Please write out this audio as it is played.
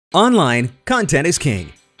Online, content is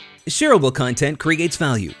king. Shareable content creates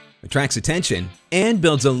value, attracts attention, and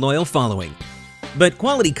builds a loyal following. But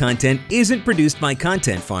quality content isn't produced by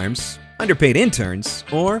content farms, underpaid interns,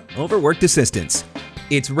 or overworked assistants.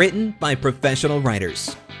 It's written by professional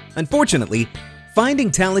writers. Unfortunately,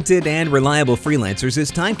 finding talented and reliable freelancers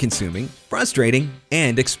is time-consuming, frustrating,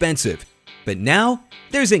 and expensive. But now,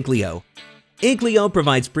 there's Inklyo. Inklyo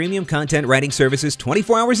provides premium content writing services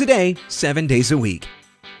 24 hours a day, 7 days a week.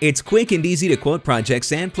 It's quick and easy to quote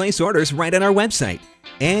projects and place orders right on our website.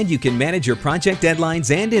 And you can manage your project deadlines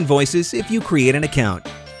and invoices if you create an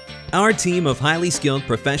account. Our team of highly skilled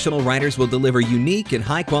professional writers will deliver unique and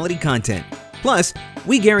high-quality content. Plus,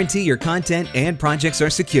 we guarantee your content and projects are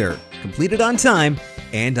secure, completed on time,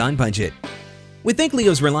 and on budget. With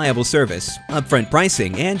Inklyo's reliable service, upfront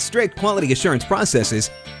pricing, and strict quality assurance processes,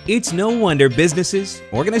 it's no wonder businesses,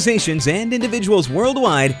 organizations, and individuals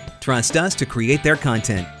worldwide trust us to create their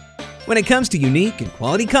content. When it comes to unique and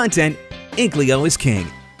quality content, Inklyo is king.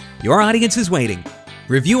 Your audience is waiting.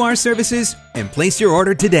 Review our services and place your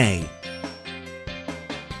order today.